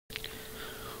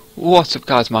What's up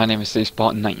guys, my name is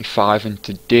Spartan95 and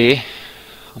today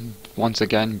I'm once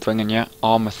again bringing you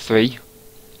Arma 3.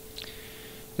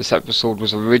 This episode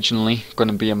was originally going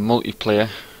to be a multiplayer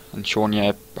and showing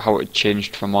you how it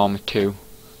changed from Arma 2,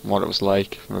 what it was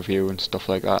like, review and stuff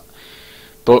like that.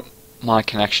 But my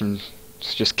connection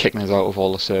is just kicking us out of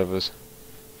all the servers.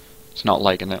 It's not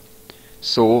liking it.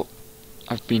 So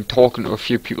I've been talking to a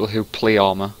few people who play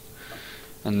Arma,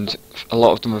 and a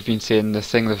lot of them have been saying the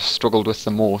thing they've struggled with the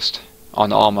most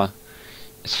on Arma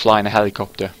is flying a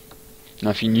helicopter. Now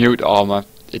if you're new to Arma,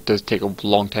 it does take a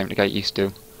long time to get used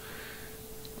to.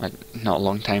 Like, not a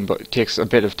long time, but it takes a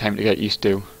bit of time to get used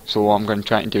to. So what I'm going to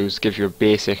try and do is give you a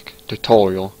basic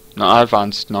tutorial, not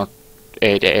advanced, not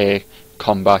air to air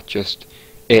combat, just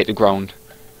air to ground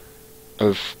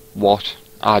of what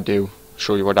I do,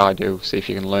 show you what I do, see if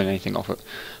you can learn anything off it.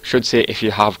 I should say if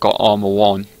you have got Arma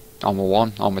 1,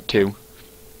 Arma 2,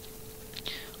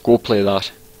 go play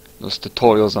that. There's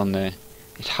tutorials on there.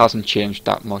 It hasn't changed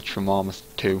that much from Arma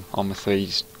 2. Arma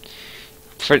 3's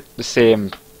the same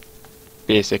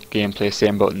basic gameplay,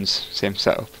 same buttons, same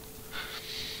setup.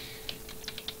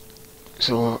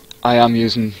 So I am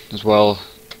using as well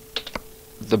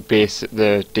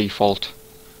the default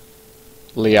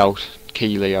layout,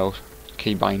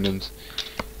 key bindings,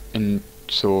 and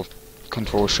so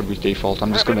controls should be default.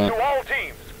 I'm just gonna,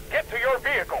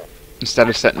 instead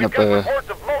of setting up a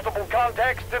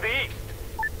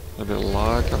bit of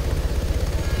lag.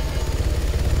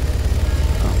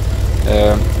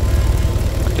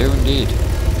 I do indeed.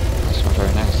 That's not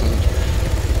very nice, is it?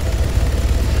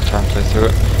 Try and play through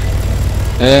it.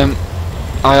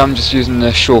 I am just using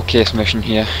the showcase mission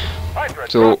here.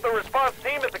 So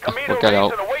we'll get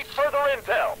out.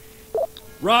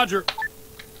 Roger.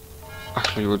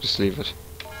 Actually, we'll just leave it.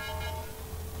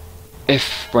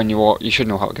 If when you walk, you should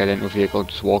know how to get into a vehicle.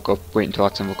 Just walk up, wait until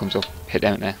that symbol comes up, hit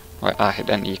enter. Right, I hit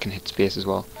enter. You can hit space as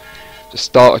well. Just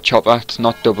start a chopper. It's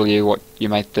not W, what you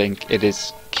might think. It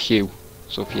is Q.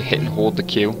 So if you hit and hold the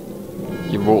Q,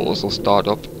 your rotors will start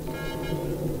up.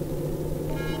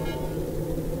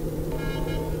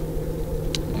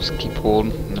 Just keep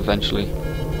holding, and eventually.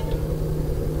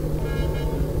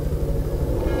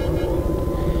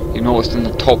 You noticed in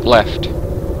the top left,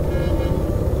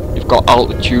 you've got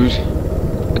altitude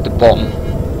at the bottom,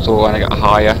 so when I get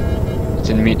higher, it's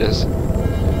in meters,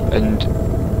 and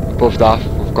above that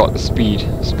we've got the speed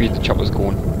the chopper's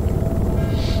going.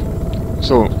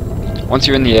 So once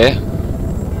you're in the air,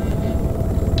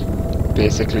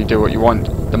 basically do what you want.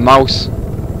 The mouse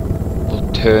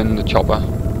will turn the chopper.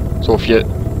 So if you're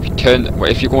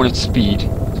going at speed,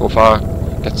 so if I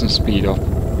get some speed up,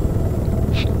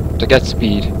 to get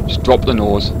speed, just drop the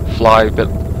nose, fly a bit,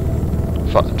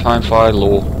 try and fly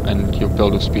low, and you'll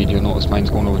build up speed. You'll notice mine's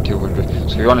going over 200. So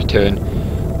if you want to turn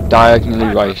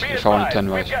diagonally right, if I want to turn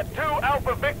right.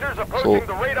 So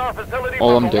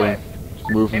all I'm doing is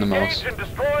moving the mouse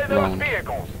around.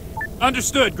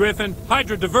 Understood, Griffin.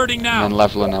 Hydra diverting now. And then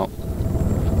leveling out.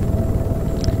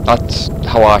 That's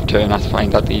how I turn. I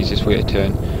find that the easiest way to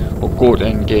turn. We'll go to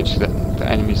engage the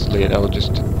enemies later. I'll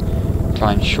just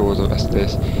try and show the rest of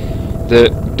this. The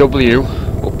W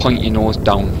will point your nose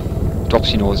down, drops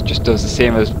your nose, just does the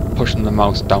same as pushing the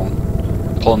mouse down,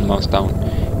 pulling the mouse down,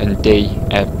 and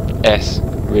S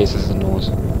raises the nose.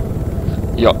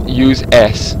 You use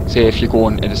S, say if you're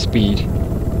going at a speed,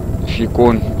 if you're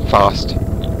going fast,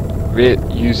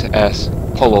 use S,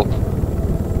 pull up,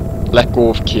 let go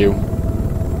of Q,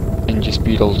 and your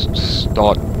speed will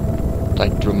start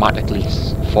like dramatically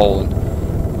falling.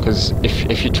 Because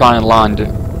if you try and land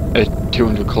at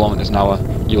 200 kilometers an hour,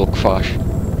 you'll crash.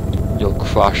 You'll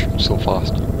crash so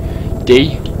fast.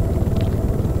 D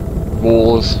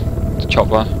rolls the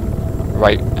chopper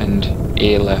right and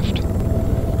A left.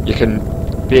 You can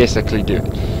basically do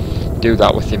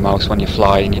that with your mouse when you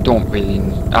fly, and you don't really.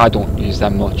 I don't use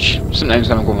them much. Sometimes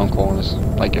when I'm going around corners,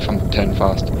 like if I'm turning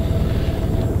fast.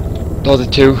 The other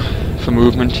two for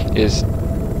movement is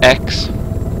X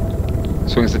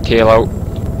swings the tail out,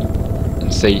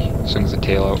 and C swings the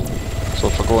tail out. So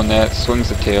if I go in there, it swings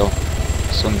the tail,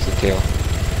 swings the tail.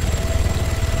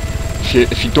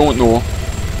 If you don't know,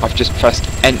 I've just pressed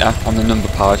enter on the number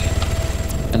pad,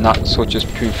 and that switches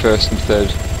between first and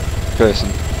third person.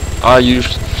 I use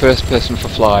first person for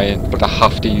flying, but I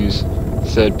have to use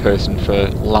third person for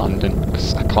landing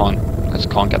because I just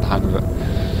can't get the hang of it.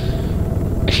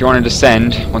 If you want to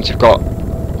descend, once you've got,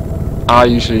 I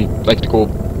usually like to go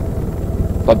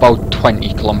about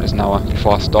 20 kilometers an hour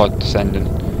before I start descending.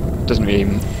 It doesn't really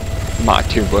matter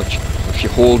too much. If you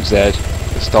hold Z,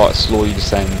 it'll start to slowly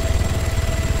descend.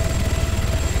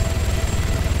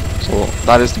 So So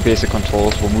that is the basic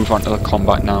controls. We'll move on to the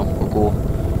combat now. We'll go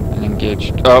and engage.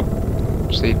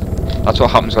 See, that's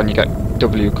what happens when you get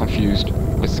W confused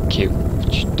with Q,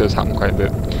 which does happen quite a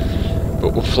bit.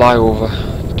 But we'll fly over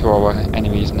to our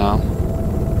enemies now.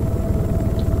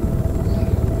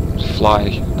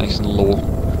 Fly nice and low.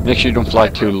 Make sure you don't fly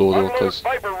too low though, because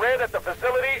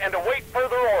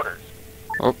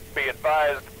oh. Be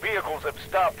advised, vehicles have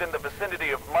stopped in the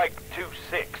vicinity of Mike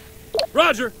 2-6.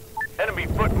 Roger! Enemy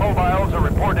foot mobiles are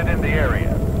reported in the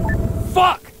area.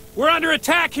 Fuck! We're under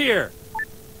attack here!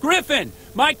 Griffin!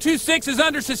 Mike 2-6 is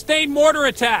under sustained mortar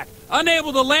attack.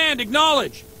 Unable to land,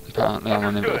 acknowledge. Apparently I'm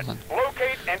unable to land.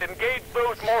 Locate and engage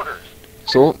those mortars.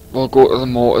 So, we'll go to the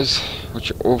mortars,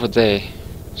 which are over there.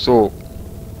 So,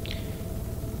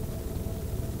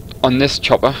 on this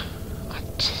chopper,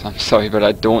 I'm sorry, but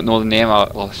I don't know the name.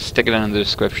 I'll stick it in the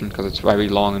description because it's very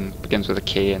long and begins with a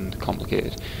K and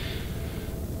complicated.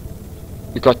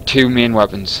 We've got two main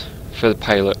weapons for the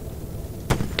pilot.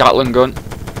 Gatling gun,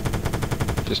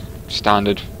 just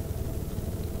standard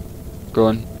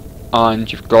gun, and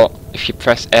you've got, if you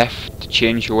press F to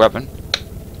change your weapon,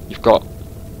 you've got,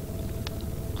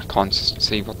 I can't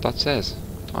see what that says.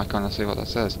 I can't see what that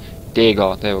says.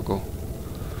 Dagger, there we go.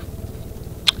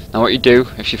 Now what you do,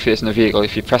 if you're facing a vehicle,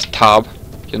 if you press tab,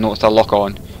 you'll notice that lock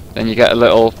on, then you get a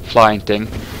little flying thing,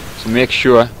 so make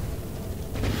sure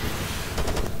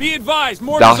be advised,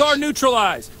 mortars are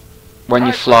neutralized. When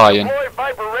you're flying, a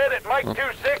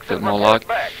bit more lag,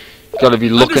 you've got to be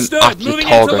looking at your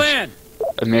target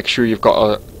and make sure you've got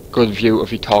a good view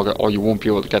of your target or you won't be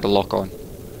able to get a lock on.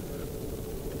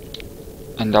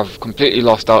 And I've completely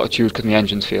lost altitude because my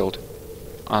engine's failed,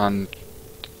 and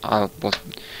I was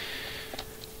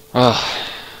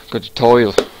good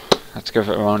tutorial. Let's give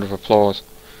it a round of applause.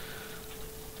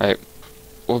 Right,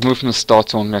 we'll move from the start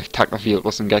zone and attack the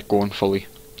vehicles and get going fully.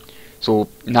 So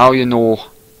now you know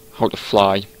how to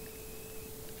fly.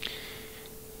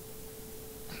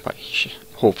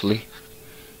 Hopefully.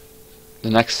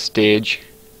 The next stage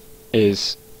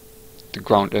is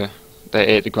the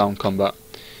air to ground combat.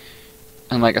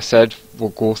 And like I said, we'll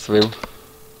go through.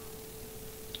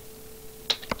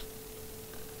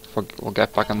 We'll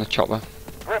get back on the chopper.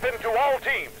 Griffin, to all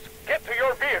teams, get to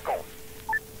your vehicles.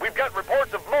 We've got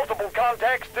reports of multiple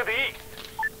contacts to the east.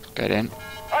 Get in.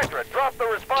 Hydra, drop the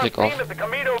response Take team off. at the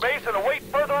Camino base and await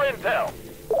further intel.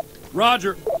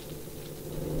 Roger.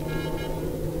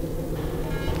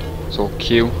 So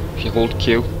Q, if you hold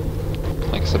Q,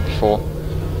 like I said before,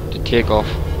 to take off.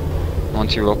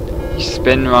 Once you're up, you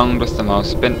spin round with the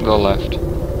mouse, spin to the left,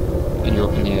 and you're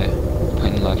up in the air,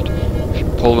 pointing left. If you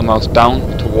pull the mouse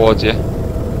down towards you,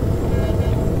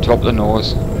 drop the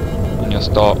nose, and you'll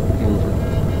start moving.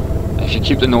 And if you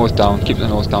keep the nose down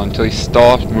until you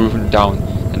start moving down,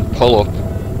 and pull up.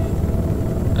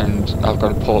 And I've got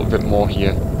to pull up a bit more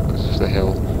here because of the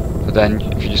hill. But then,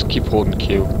 if you just keep holding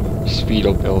Q, your speed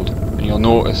will build, and you'll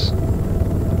notice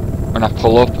when I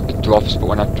pull up, it drops, but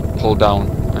when I pull down,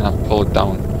 when I pull it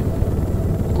down,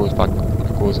 it goes back,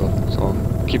 it goes up. So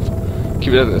keep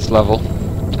it at this level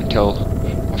until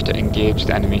I have to engage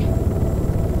the enemy.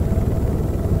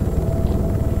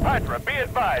 Hydra, be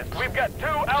advised, we've got two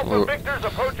Alpha Victors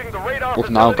approaching the radar. We've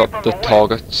now got the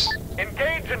targets.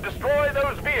 Engage and destroy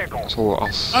those vehicles. So I'll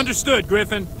understood,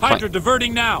 Griffin. Hydra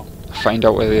diverting now. Find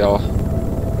out where they are.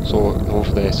 So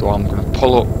over there. So I'm gonna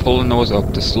pull the nose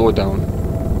up to slow down.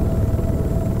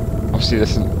 Obviously,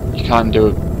 this is, you can do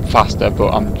it faster,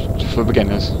 but for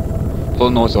beginners. Pull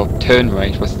the nose up, turn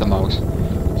right with the mouse.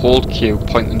 Hold Q,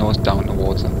 point the nose down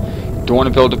towards them. You don't want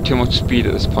to build up too much speed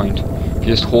at this point. You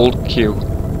just hold Q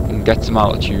and get some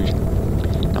altitude.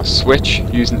 Now switch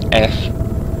using F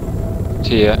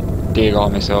to your Dagger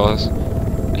missiles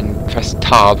and press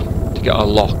tab to get a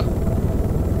lock.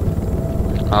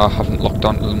 I haven't locked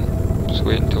onto them. Just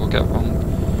wait until we get around.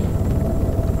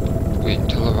 Wait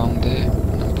until around there.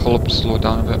 And pull up, slow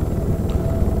down a bit.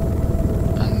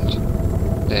 And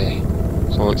there.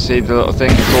 So see the little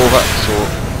thing is over, so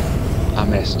I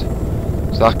missed.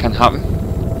 So that can happen.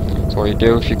 So what you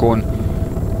do if you're going,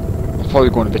 I'm probably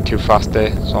going a bit too fast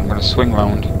there, so I'm going to swing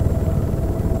round.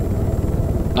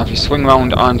 Now if you swing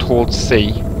round and hold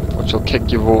C, which will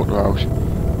kick your rotor out,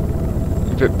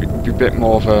 be a bit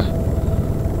more of a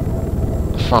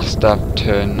faster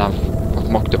turn. I've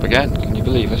mucked up again, can you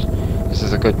believe it? This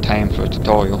is a good time for a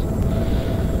tutorial.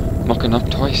 Mucking up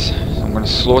twice, so I'm going to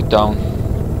slow it down,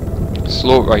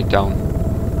 slow it right down,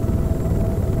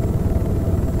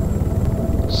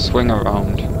 swing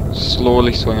around,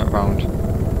 slowly swing it around,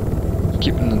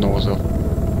 keeping the nose up,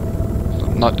 so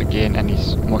not to gain any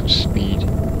much speed.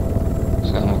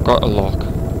 So I've got a lock.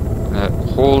 I'm going to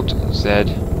hold Z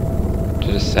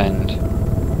to descend,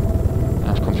 and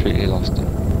I've completely lost him.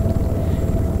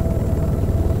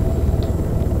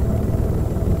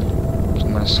 So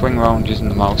I'm going to swing around using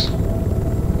the mouse.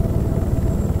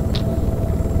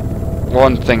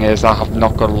 One thing is I have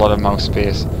not got a lot of mouse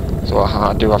space, so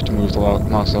I do have to move the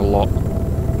mouse a lot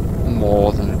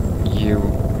more than you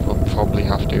will probably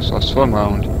have to. So I swung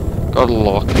around, got a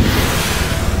lock,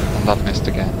 and that missed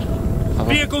again.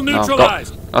 Vehicle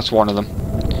neutralized! That's one of them.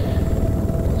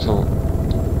 So...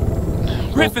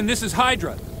 Griffin, this is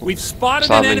Hydra. We've spotted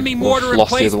Sadly, an enemy mortar we've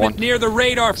lost the other emplacement one, near the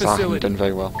radar so I haven't facility. done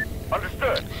very well.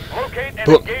 Understood. Locate and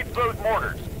But- engage those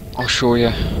mortars. I'll show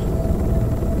you.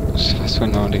 If I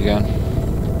swing around again.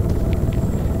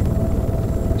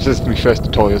 This is my first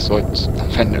tutorial, so I'm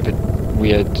finding it a bit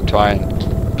weird to try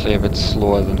and play a bit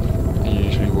slower than I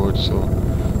usually would. So,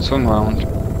 swing around.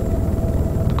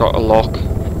 Got a lock.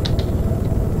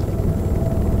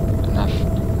 And I've...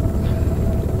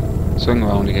 swing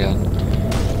around again.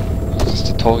 This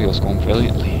tutorial's going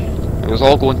brilliantly. It was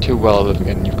all going too well at the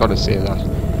beginning, you've got to say that.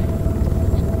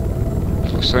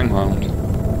 So, swing around.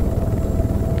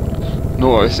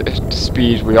 Notice if the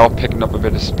speed, we are picking up a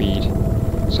bit of speed,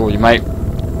 so you might,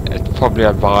 it's probably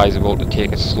advisable to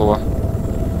take it slower,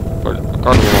 but I've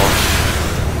got a lock,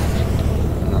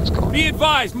 and that's gone. Be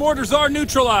advised, mortars are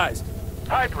neutralized.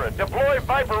 Hydra, deploy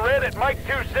Viper Red at Mike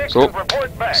 2-6 So, and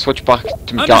report back. switch back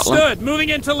to my Gatling, Understood, moving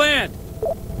into land.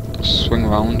 swing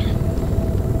around.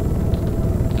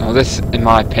 Now this, in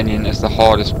my opinion, is the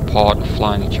hardest part of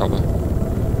flying a chopper,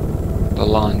 the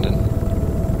landing.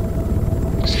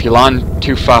 Because if you land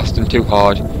too fast and too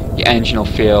hard, your engine will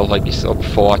fail. Like you saw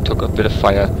before, I took a bit of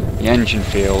fire, the engine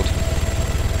failed,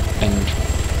 and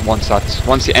once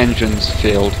the engine's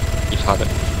failed, you've had it.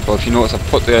 So if you notice, I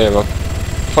put the air up,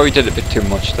 probably did it a bit too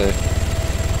much there,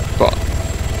 but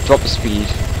drop the speed,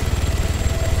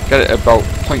 get it about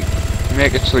point,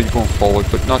 make it so you're going forward,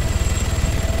 but not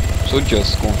so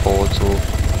just going forward. So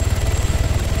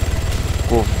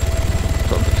go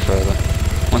a bit further.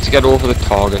 Once you get over the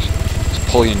target,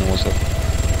 pull your nose up,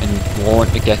 and you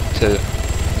want to get to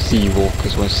 0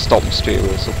 because we're stopping straight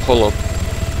away. So pull up,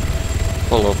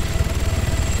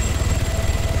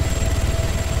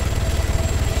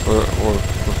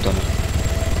 we've done it.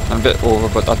 I'm a bit over,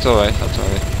 but that's alright,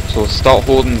 So start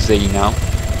holding Z now,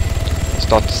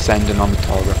 start descending on the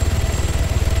target.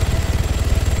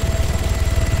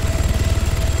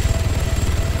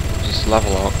 Just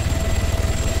level out,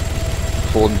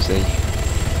 holding Z.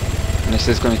 And this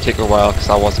is going to take a while because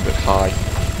I was a bit high.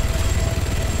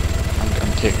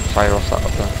 I'm taking fire off that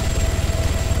other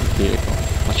vehicle,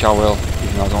 which I will,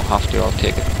 even though I don't have to, I'll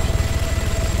take it.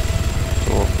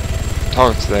 So,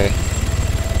 target's there,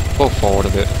 pull forward a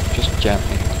bit, just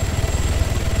gently.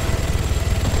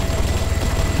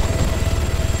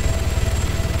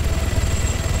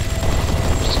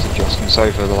 Just adjusting,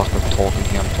 sorry for the lack of talking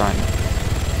here, I'm trying to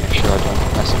make sure I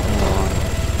don't mess up in the line.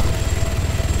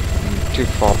 Too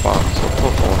far back, so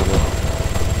pull forward a bit.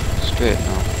 Straight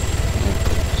now.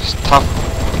 Yeah. Just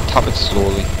tap it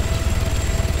slowly.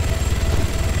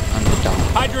 And we're down.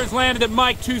 Hydra has landed at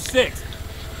Mike 2-6.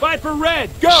 Viper Red,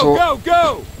 go, So-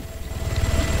 go!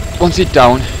 Once you're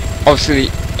down, obviously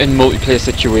in multiplayer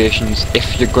situations,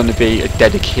 if you're going to be a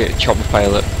dedicated chopper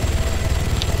pilot,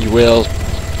 you'll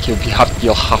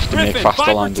have to make Griffin, faster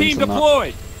Viper landings team than that.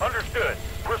 deployed. Understood.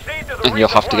 Proceed to the And you'll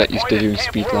have to resupply get used to point doing at Camp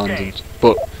speed Rogate. landings.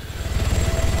 But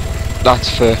that's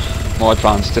for more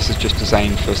advanced. This is just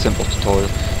designed for a simple tutorial.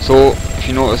 So if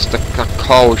you notice, that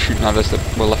car was shooting at us that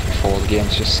were left before, the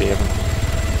game's just saving.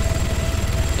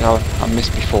 Yeah, I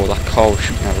missed before, that car was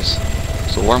shooting at us.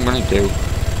 So what I'm going to do,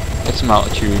 get some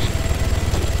altitude,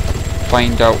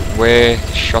 find out where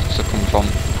the shots are coming from,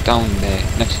 down there,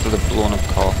 next to the blown up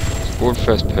car. So go in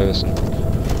first person,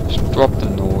 just drop the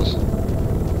nose,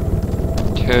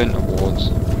 turn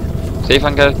towards, see if I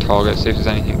can get a target, see if there's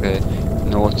anything there.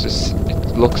 No, it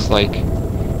looks like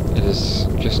it is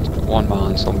just one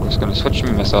man, so I'm just going to switch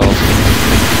my missiles.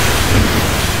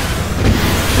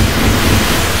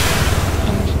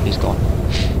 And he's gone.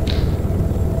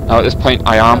 Now at this point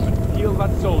I am. Heal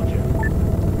that soldier.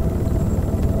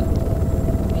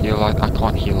 I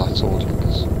can't heal that soldier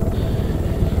because...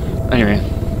 Anyway,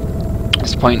 at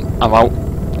this point I'm out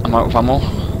of ammo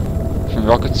from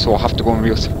rockets, so I have to go and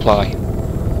resupply.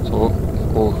 So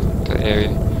go to the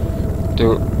area.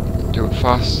 Do it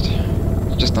fast.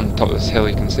 Just on top of this hill,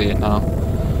 you can see it now.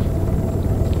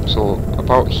 So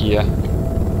about here,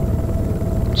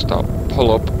 start,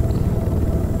 pull up.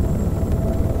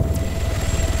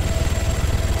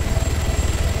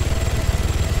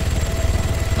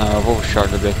 Now I've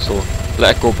overshot a bit, so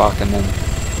let it go back and then.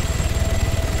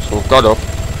 So got up,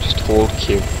 just hold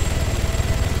Q.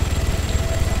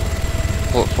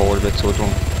 Pull it forward a bit so I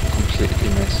don't completely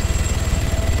miss.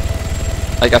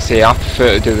 Like I say, I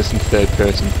prefer to do this in third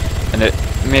person, and it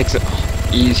makes it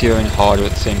easier and harder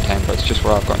at the same time, but it's just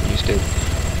what I've gotten used to.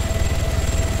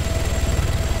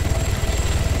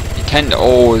 You tend to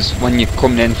always, when you're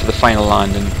coming in for the final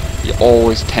landing, you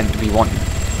always tend to be wanting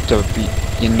to be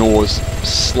your nose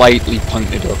slightly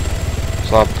pointed up.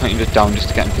 So I've pointed it down just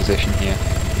to get in position here.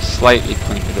 Slightly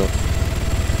pointed up.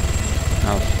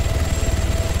 Now,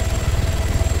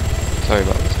 sorry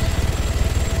about this.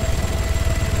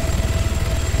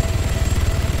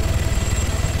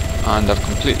 And I've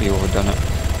completely overdone it.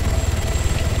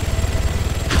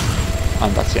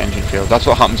 And that's the engine failed. That's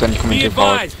what happens when you come in too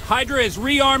hard. Be advised, Hydra is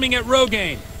rearming at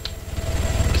Rogaine.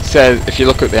 It says, if you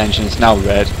look at the engine, it's now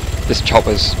red. This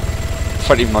chopper's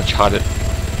pretty much had it.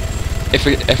 If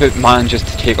it manages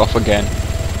to take off again,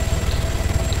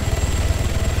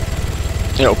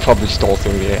 it'll probably stall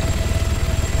through the air.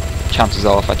 Chances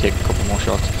are if I take a couple more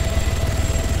shots.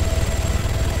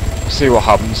 We'll see what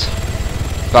happens.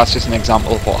 That's just an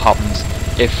example of what happens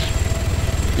if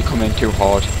you come in too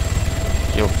hard.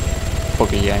 You'll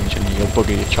bugger your engine, you'll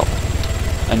bugger your chopper.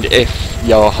 And if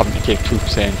you're having to take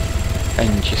troops in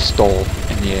and you stall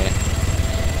in the air,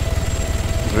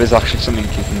 there is actually something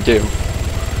you can do.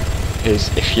 Is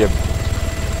if your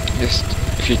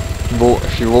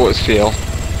rotors fail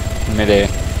in mid-air,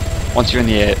 once you're in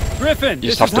the air, Griffin, you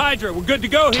just this have is Hydra. We're good to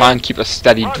go try here. and keep a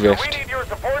steady Roger, drift. we need your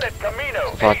support at Camino,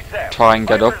 If I ASAP. try and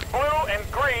get up Fighters blue and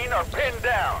green are pinned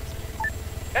down.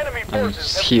 Enemy and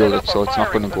forces have heal set it up so a it's not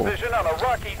firing going to go. position on a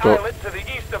rocky But islet to the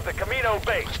east of the Camino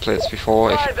base. I've played this before.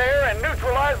 Fly there and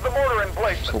neutralize the mortar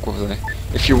emplacement. So we'll go over there.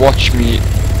 If you watch me,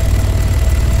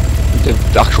 the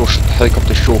actual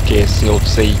helicopter showcase, you'll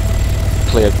see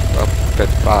play a bit,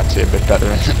 I'd say a bit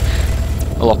better,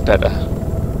 a lot better.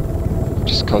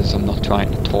 Just because I'm not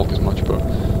trying to talk as much. But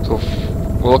so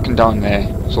we're looking down there.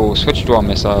 So we'll switch to our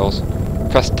missiles,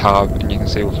 press tab, and you can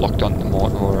see we've locked on the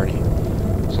mortar already.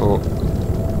 So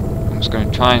I'm just going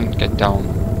to try and get down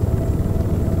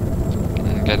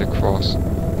and get across.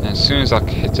 And as soon as I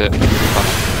hit it,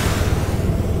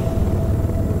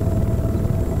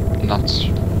 and that's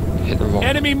hit the rock.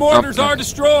 Enemy mortars are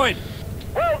destroyed.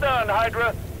 Well done,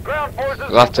 Hydra. Ground forces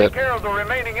will That's take it. care of the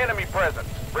remaining enemy presence.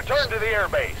 Return to the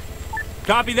airbase.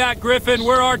 Copy that, Griffin.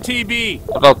 We're RTB.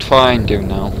 What I'll try and do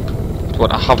now,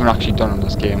 what I haven't actually done in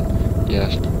this game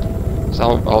yet, is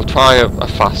I'll try a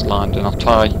fast land, and I'll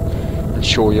try and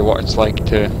show you what it's like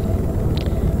to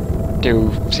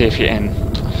do, say if you're in,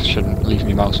 I shouldn't leave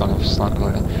my mouse on if it's not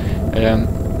like that.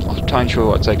 I'll try and show you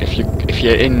what it's like if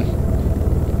you're in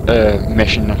a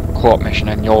mission, a co-op mission,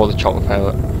 and you're the chopper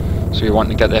pilot. So you want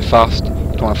to get there fast, you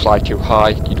don't want to fly too high,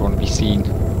 you don't want to be seen.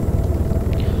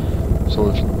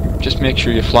 So just make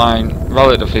sure you're flying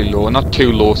relatively low, not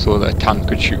too low so that a tank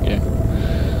could shoot you.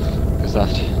 Because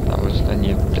then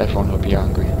everyone will be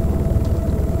angry.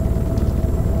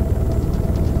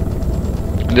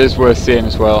 And it is worth saying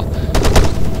as well,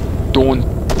 don't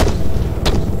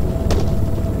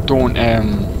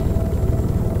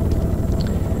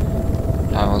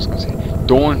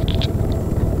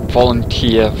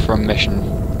volunteer for a mission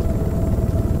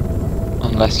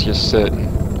unless you're certain.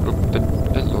 A bit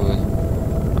lower.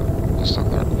 Let's talk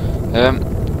about it.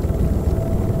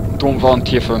 Don't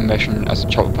volunteer for a mission as a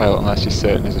chopper pilot unless you're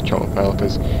certain as a chopper pilot,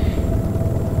 because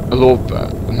although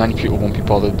many people won't be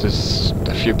bothered, there's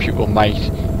a few people might,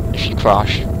 if you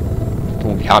crash,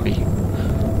 won't be happy.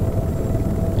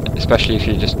 Especially if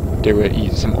you just do a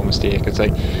simple mistake. It's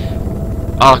like,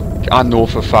 I know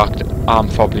for a fact I'm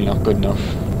probably not good enough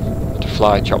to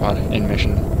fly a chopper in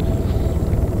mission.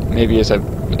 Maybe as I don't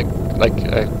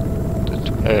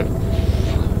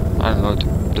know,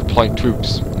 deploy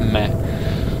troops, meh.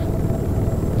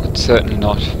 But certainly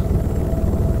not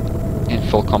in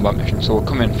full combat mission. So we'll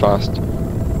come in fast.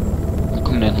 We're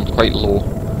coming in quite low.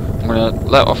 I'm gonna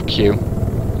let off Q.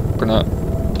 I'm gonna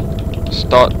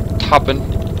start tapping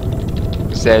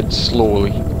Z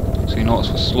slowly. So you notice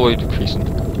we're slowly decreasing.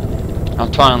 I'm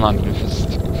trying to land in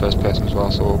first person as well,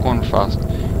 so we're going fast.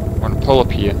 I'm going to pull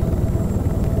up here.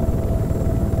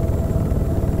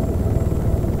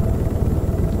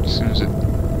 As soon as it...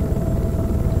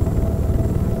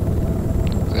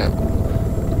 There we go.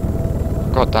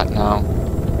 Got that now.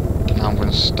 Now I'm going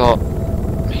to start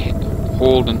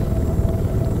holding.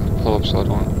 Pull up so I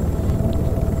don't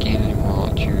gain any more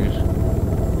altitude.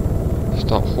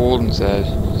 Start holding Z,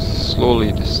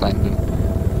 slowly descending.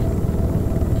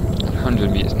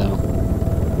 100 meters now.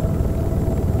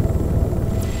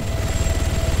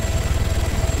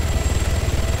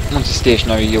 Once you're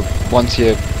stationary, once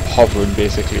you're hovering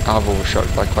basically. I've overshot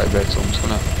it by quite a bit, so I'm just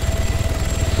gonna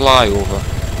fly over.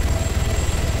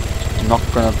 I'm not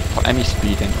gonna put any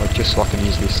speed into it just so I can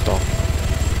easily stop.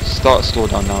 Start to slow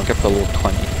down now, get below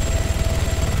 20.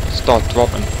 Start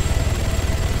dropping.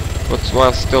 But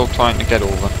while still trying to get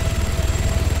over.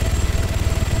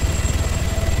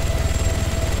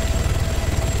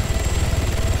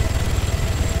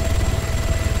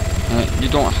 You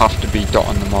don't have to be dot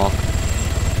on the mark.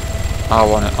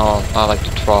 I like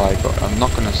to try, but I'm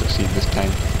not going to succeed this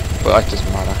time. But that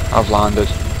doesn't matter. I've landed.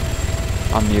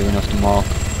 I'm near enough to mark.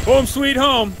 Home sweet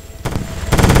home.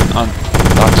 And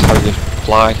that's how you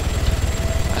fly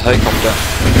a helicopter.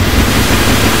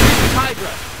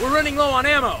 Hydra, we're running low on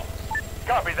ammo.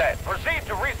 Copy that. Proceed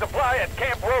to resupply at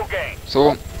Camp Rogaine.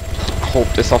 So, I hope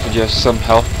this offered you some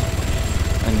help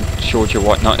and showed you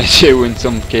what not to do in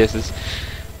some cases.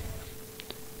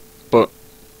 But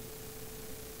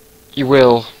you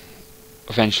will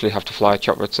eventually have to fly a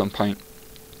chopper at some point.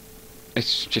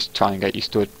 It's just trying to get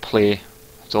used to it. Play.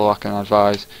 That's all I can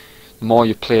advise. The more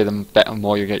you play, the better,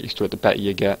 more you get used to it, the better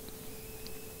you get.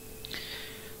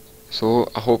 So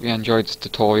I hope you enjoyed this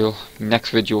tutorial.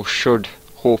 Next video should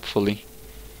hopefully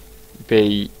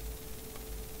be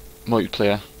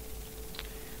multiplayer.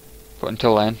 But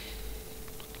until then,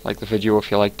 like the video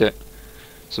if you liked it.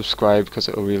 Subscribe because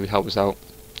it will really help us out.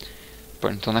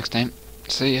 But until next time,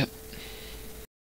 see ya.